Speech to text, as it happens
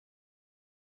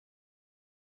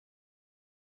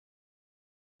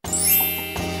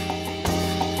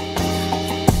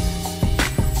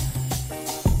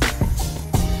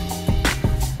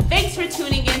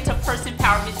Purse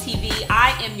Empowerment TV.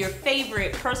 I am your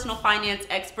favorite personal finance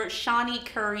expert, Shani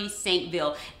Curry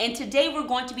Saintville. And today we're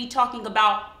going to be talking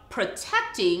about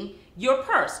protecting your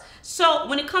purse. So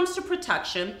when it comes to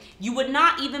protection, you would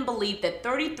not even believe that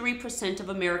 33% of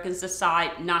Americans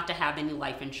decide not to have any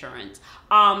life insurance.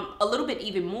 A little bit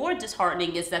even more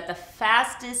disheartening is that the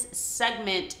fastest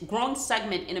growing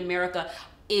segment in America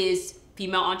is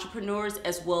female entrepreneurs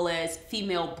as well as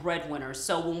female breadwinners.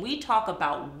 So when we talk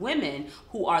about women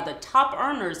who are the top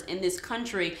earners in this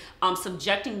country,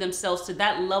 subjecting themselves to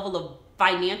that level of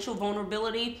financial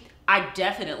vulnerability, I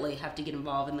definitely have to get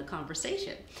involved in the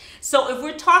conversation. So if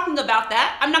we're talking about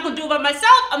that, I'm not gonna do it by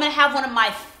myself. I'm gonna have one of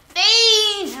my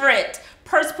favorite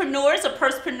Pursepreneurs. A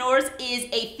Pursepreneurs is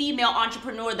a female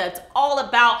entrepreneur that's all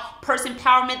about purse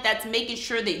empowerment, that's making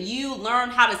sure that you learn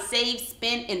how to save,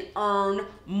 spend, and earn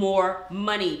more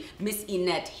money. Miss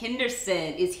Inette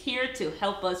Henderson is here to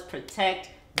help us protect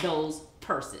those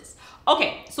purses.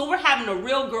 Okay, so we're having a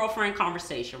real girlfriend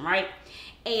conversation, right?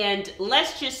 And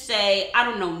let's just say I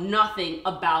don't know nothing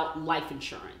about life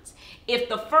insurance. If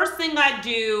the first thing I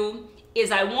do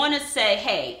is I want to say,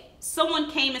 hey, someone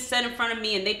came and sat in front of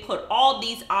me and they put all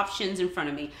these options in front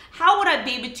of me, how would I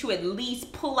be able to at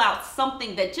least pull out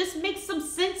something that just makes some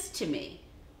sense to me?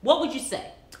 What would you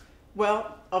say?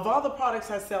 Well, of all the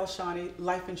products I sell, Shani,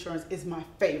 life insurance is my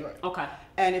favorite. Okay.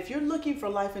 And if you're looking for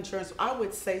life insurance, I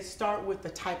would say start with the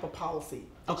type of policy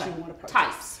that you want to purchase.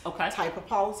 Types. Okay. Type of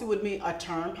policy would be a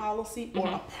term policy or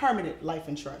a permanent life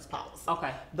insurance policy.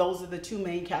 Okay. Those are the two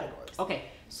main categories. Okay.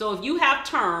 So if you have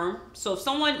term, so if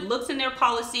someone looks in their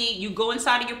policy, you go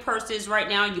inside of your purses right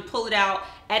now and you pull it out,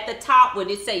 at the top,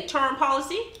 would it say term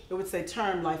policy? It would say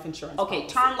term life insurance Okay,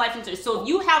 policy. term life insurance. So if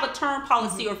you have a term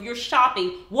policy or if you're shopping,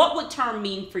 what would term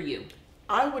mean for you?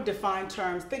 I would define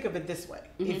terms, think of it this way.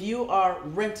 If you are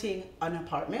renting an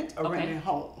apartment or renting a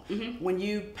home, when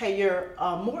you pay your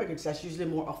mortgage, that's usually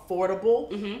more affordable.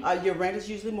 Your rent is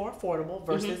usually more affordable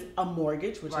versus a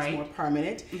mortgage, which is more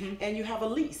permanent. And you have a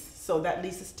lease. So that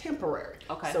lease is temporary.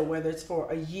 Okay. So whether it's for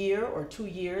a year or 2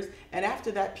 years, and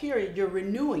after that period, you're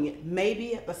renewing it,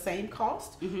 maybe at the same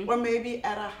cost or maybe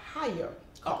at a higher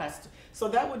cost. Okay. So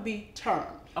that would be term.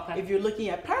 Okay. If you're looking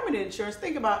at permanent insurance,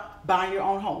 think about buying your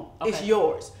own home. Okay. It's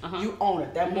yours. You own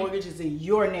it. That mortgage is in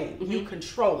your name. You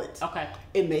control it. Okay.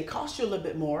 It may cost you a little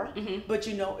bit more, but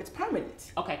you know it's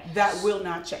permanent. Okay. That will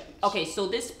not change. Okay, so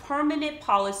this permanent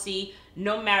policy,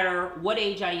 no matter what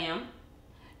age I am,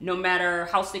 no matter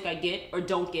how sick I get or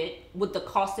don't get, would the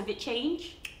cost of it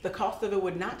change? The cost of it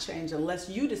would not change unless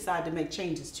you decide to make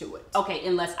changes to it. Okay,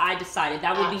 unless I decided.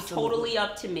 That would be totally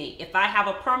up to me. If I have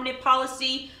a permanent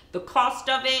policy, the cost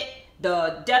of it,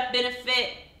 the death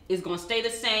benefit is going to stay the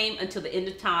same until the end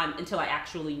of time, until I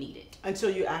actually need it. Until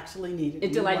you actually need it.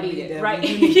 Until I need it, right?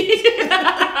 It.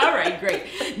 All right, great.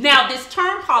 Now, this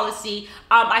term policy,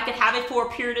 I could have it for a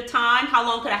period of time. How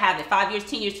long could I have it? 5 years,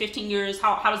 10 years, 15 years?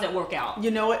 How does that work out? You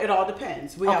know what? It all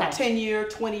depends. We have a 10-year,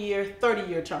 20-year,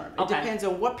 30-year term. It depends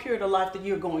on what period of life that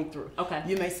you're going through. Okay.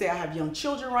 You may say, I have young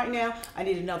children right now. I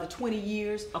need another 20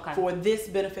 years for this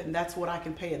benefit, and that's what I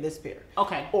can pay at this period.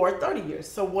 Okay. Or 30 years.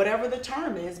 So whatever the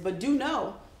term is, but do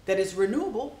know that it's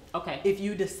renewable if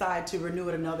you decide to renew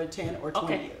it another 10 or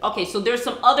 20 years. Okay, so there's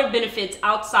some other benefits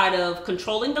outside of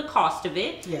controlling the cost of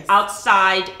it, Yes.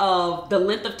 outside of the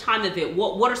length of time of it.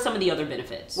 What are some of the other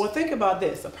benefits? Well, think about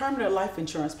this. A permanent life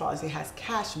insurance policy has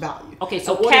cash value. Okay,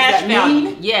 so what cash does that value.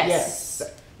 mean? Yes.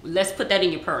 Let's put that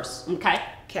in your purse, okay?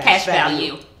 Cash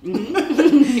value.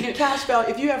 Cash value.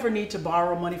 If you ever need to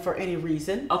borrow money for any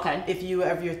reason, if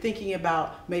you're thinking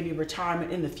about maybe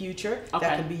retirement in the future,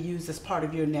 that can be used as part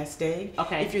of your nest egg.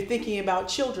 If you're thinking about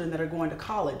children that are going to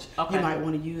college, you might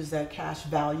want to use that cash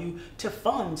value to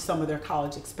fund some of their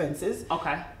college expenses.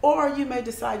 Or you may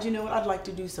decide, you know what, I'd like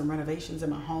to do some renovations in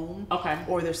my home.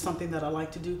 Or there's something that I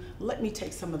like to do. Let me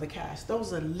take some of the cash.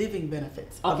 Those are living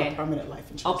benefits of a permanent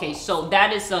life insurance. Okay, so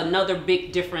that is another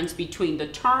big difference between the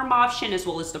term option as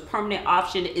well as the permanent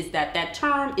option, is that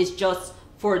term is just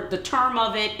for the term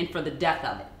of it and for the death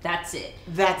of it. That's it.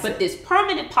 But this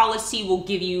permanent policy will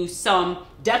give you some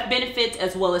death benefits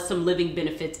as well as some living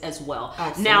benefits as well.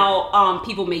 Absolutely. Now,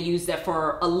 people may use that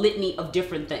for a litany of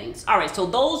different things. All right, so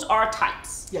those are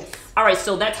types. Yes. All right,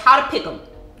 so that's how to pick them.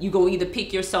 You go either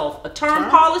pick yourself a term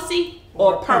policy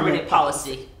or permanent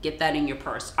policy. Get that in your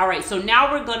purse. All right, so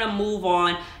now we're gonna move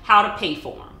on how to pay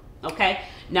for them. Okay,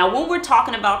 now when we're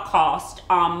talking about cost,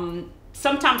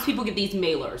 sometimes people get these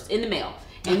mailers in the mail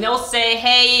and they'll say,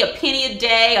 hey, a penny a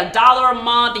day, $1 a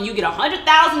month, and you get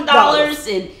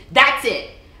 $100,000 and that's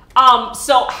it.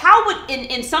 So how would,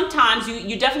 and sometimes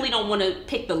you definitely don't want to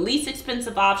pick the least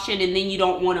expensive option, and then you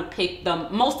don't want to pick the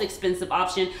most expensive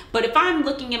option. But if I'm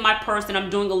looking in my purse and I'm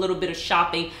doing a little bit of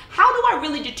shopping, how do I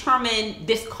really determine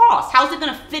this cost? How's it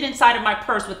going to fit inside of my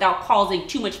purse without causing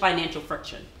too much financial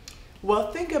friction?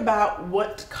 Well, think about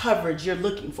what coverage you're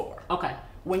looking for. Okay.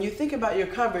 When you think about your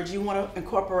coverage, you want to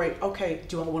incorporate, okay,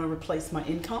 do I want to replace my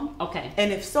income? Okay.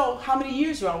 And if so, how many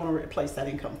years do I want to replace that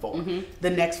income for? The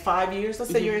next 5 years?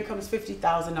 Let's say your income is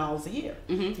 $50,000 a year.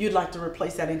 You'd like to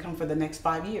replace that income for the next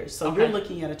 5 years. So you're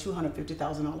looking at a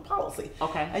 $250,000 policy.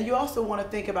 Okay. And you also want to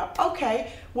think about,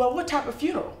 okay, well, what type of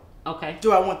funeral? Okay.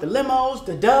 Do I want the limos,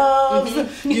 the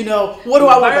doves? You know, what do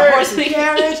I want, the horse and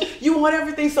carriage? You want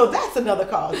everything, so that's another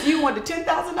cost. You want the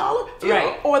 $10,000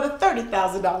 funeral or the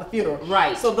 $30,000 funeral?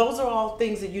 Right. So those are all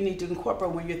things that you need to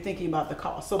incorporate when you're thinking about the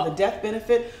cost. So the death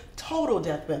benefit, total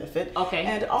death benefit. Okay.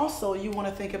 And also you want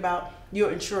to think about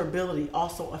your insurability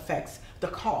also affects the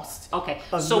cost. Okay.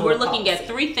 So we're looking at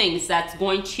 3 things that's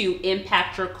going to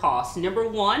impact your cost. Number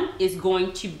 1 is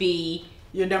going to be,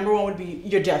 your number 1 would be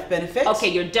your death benefit. Okay,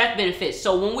 your death benefit.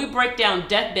 So when we break down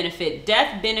death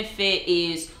benefit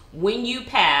is when you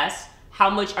pass, how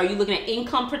much are you looking at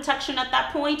income protection at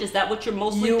that point? Is that what you're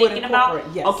mostly thinking about?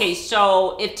 Yes. Okay,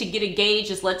 so if to get a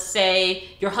gauge is, let's say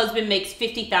your husband makes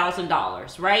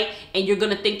 $50,000, right? And you're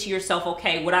going to think to yourself,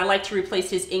 okay, would I like to replace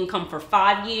his income for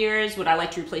 5 years? Would I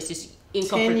like to replace his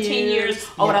income for 10 years?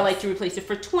 Or would I like to replace it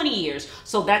for 20 years?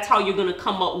 So that's how you're going to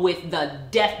come up with the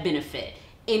death benefit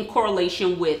in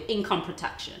correlation with income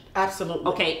protection. Absolutely.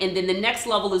 Okay, and then the next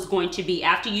level is going to be,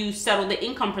 after you settle the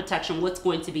income protection, what's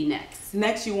going to be next?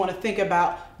 Next, you want to think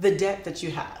about the debt that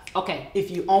you have. Okay. If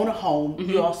you own a home,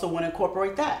 you also want to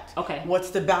incorporate that. Okay.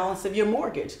 What's the balance of your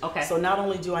mortgage? Okay. So not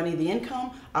only do I need the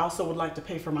income, I also would like to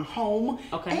pay for my home.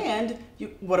 Okay. And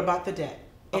what about the debt?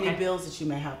 Okay. Any bills that you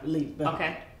may have to leave behind.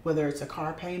 Okay. Whether it's a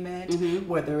car payment,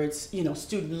 whether it's,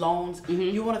 student loans,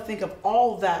 you want to think of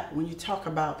all that when you talk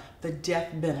about the death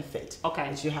benefit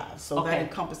that you have. So that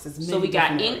encompasses many. So we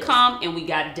got income and we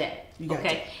got debt.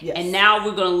 Okay. Yes. And now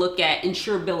we're going to look at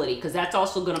insurability, because that's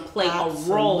also going to play a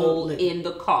role in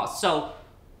the cost. So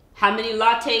how many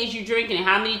lattes you drink and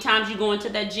how many times you go into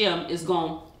that gym is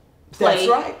going to play. That's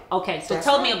right. Okay, so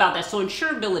tell me about that. So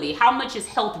insurability, how much is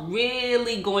health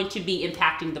really going to be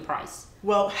impacting the price?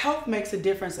 Well, health makes a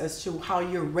difference as to how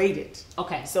you're rated.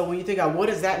 Okay. So when you think about what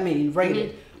does that mean,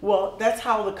 rated? Well, that's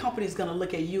how the company's going to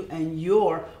look at you and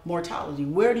your mortality.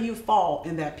 Where do you fall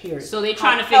in that period? So they're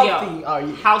trying to figure out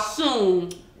how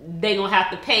soon they're going to have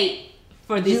to pay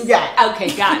for this. You got it.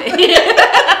 Okay, got it.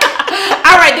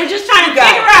 All right, they're just trying to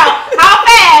figure out how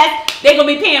fast they're going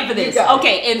to be paying for this.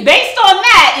 Okay, and based on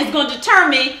that, it's going to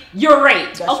determine your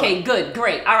rate. That's okay, good,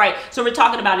 great. All right, so we're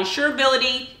talking about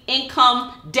insurability,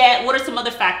 income, debt. What are some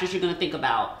other factors you're going to think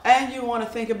about? And you want to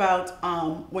think about,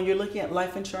 when you're looking at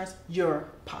life insurance, your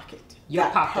pocket. Your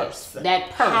pocket. Purse. That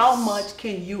purse. How much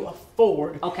can you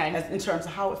afford in terms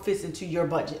of how it fits into your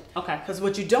budget? Okay. Because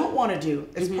what you don't want to do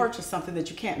is purchase something that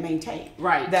you can't maintain.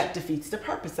 Right. That defeats the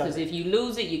purpose of it. Because if you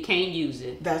lose it, you can't use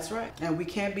it. That's right. And we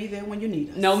can't be there when you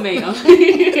need us. No, ma'am.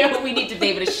 We need to be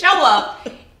able to show up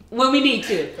when we need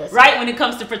to, right? When it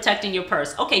comes to protecting your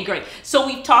purse. Okay, great. So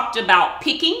we've talked about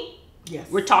picking. Yes.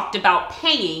 We're talked about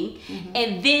paying,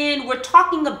 and then we're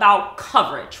talking about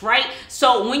coverage, right?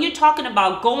 So when you're talking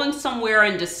about going somewhere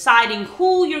and deciding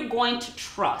who you're going to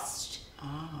trust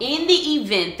in the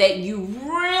event that you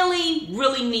really,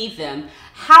 really need them,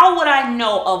 how would I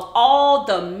know of all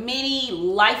the many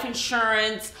life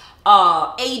insurance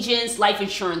agents, life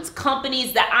insurance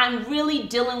companies, that I'm really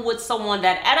dealing with someone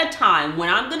that at a time when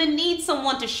I'm going to need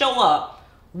someone to show up,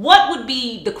 what would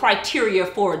be the criteria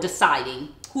for deciding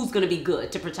who's going to be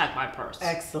good to protect my purse?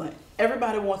 Excellent.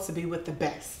 Everybody wants to be with the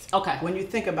best. Okay. When you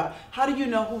think about how do you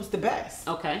know who's the best?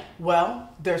 Okay. Well,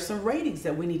 there's some ratings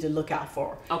that we need to look out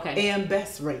for. Okay. AM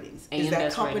Best ratings. Is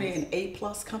that company an A+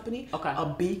 company,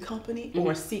 a B company,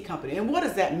 or a C company? And what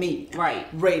does that mean? Right.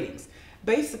 Ratings.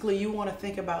 Basically, you want to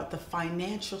think about the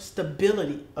financial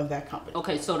stability of that company.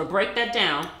 Okay, so to break that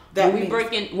down, when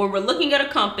we're looking at a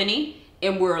company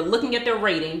and we're looking at their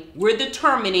rating, we're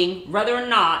determining whether or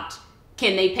not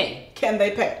can they pay. Can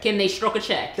they pay? Can they stroke a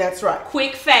check? That's right.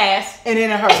 Quick, fast. And in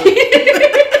a hurry.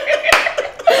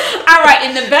 All right,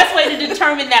 and the best way to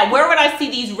determine that, where would I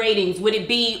see these ratings? Would it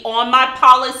be on my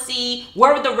policy?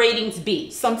 Where would the ratings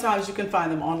be? Sometimes you can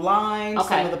find them online. Okay.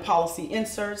 Some of the policy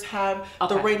inserts have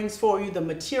the ratings for you. The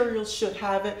materials should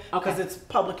have it because it's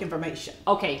public information.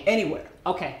 Okay. Anywhere.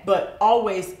 Okay. But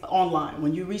always online.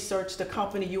 When you research the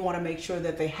company, you want to make sure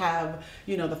that they have,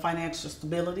 the financial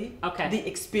stability, the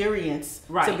experience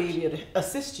to be able to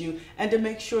assist you, and to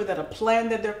make sure that a plan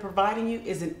that they're providing you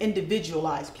is an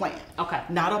individualized plan. Okay.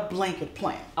 Not a blanket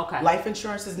plan. Okay. Life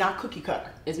insurance is not cookie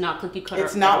cutter. It's not cookie cutter.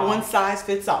 It's not one size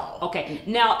fits all. Okay.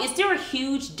 Now, is there a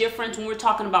huge difference when we're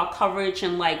talking about coverage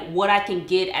and like what I can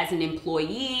get as an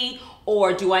employee,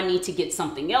 or do I need to get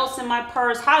something else in my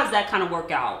purse? How does that kind of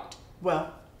work out?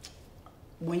 Well,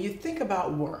 when you think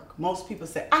about work, most people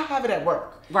say, I have it at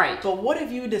work. Right. But what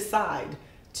if you decide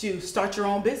to start your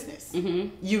own business?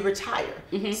 You retire.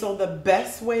 So the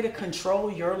best way to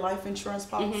control your life insurance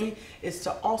policy is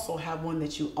to also have one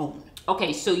that you own.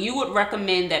 Okay, so you would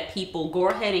recommend that people go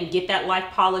ahead and get that life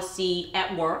policy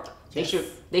at work. Yes.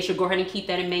 They should go ahead and keep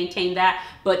that and maintain that.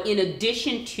 But in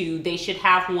addition to, they should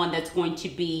have one that's going to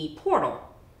be portable.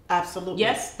 Absolutely.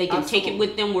 Yes, they can take it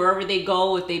with them wherever they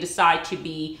go. If they decide to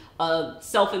be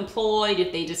self-employed,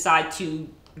 if they decide to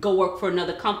go work for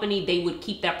another company, they would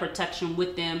keep that protection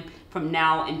with them from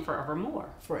now and forevermore.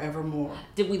 Forevermore.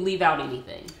 Did we leave out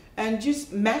anything? And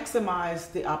just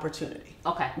maximize the opportunity.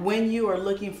 Okay. When you are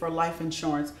looking for life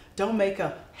insurance, don't make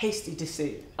a hasty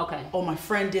decision. Okay. Oh, my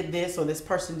friend did this or this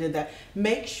person did that.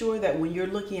 Make sure that when you're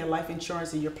looking at life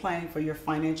insurance and you're planning for your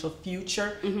financial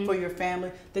future for your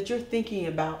family, that you're thinking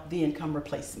about the income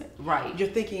replacement. Right. You're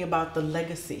thinking about the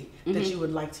legacy that you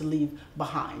would like to leave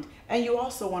behind. And you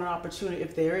also want an opportunity,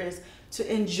 if there is,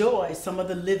 to enjoy some of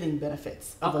the living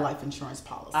benefits of a life insurance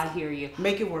policy. I hear you.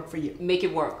 Make it work for you. Make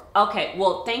it work. Okay,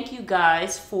 well, thank you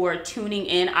guys for tuning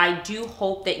in. I do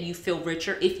hope that you feel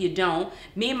richer. If you don't,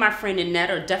 me and my friend Annette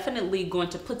are definitely going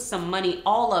to put some money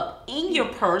all up in your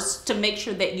purse to make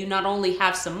sure that you not only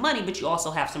have some money, but you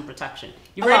also have some protection.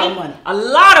 You ready? A lot of money. A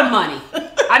lot of money.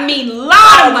 I mean,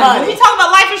 lot of money. When we talk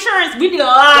about life insurance, we need a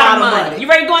lot of money. You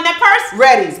ready to go in that purse?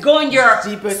 Ready. Go in your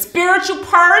spiritual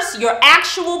purse, your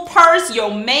actual purse,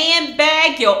 your man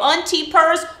bag, your auntie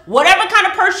purse, whatever kind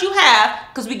of purse you have,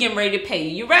 because we're getting ready to pay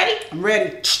you. You ready? I'm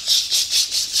ready.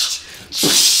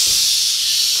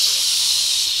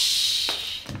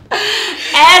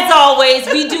 As always,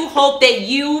 we do hope that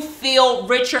you feel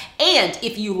richer. And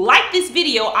if you like this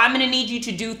video, I'm going to need you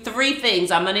to do 3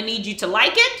 things. I'm going to need you to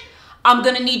like it. I'm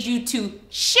going to need you to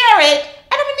share it.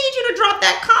 And I'm going to need you to drop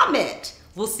that comment.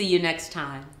 We'll see you next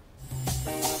time.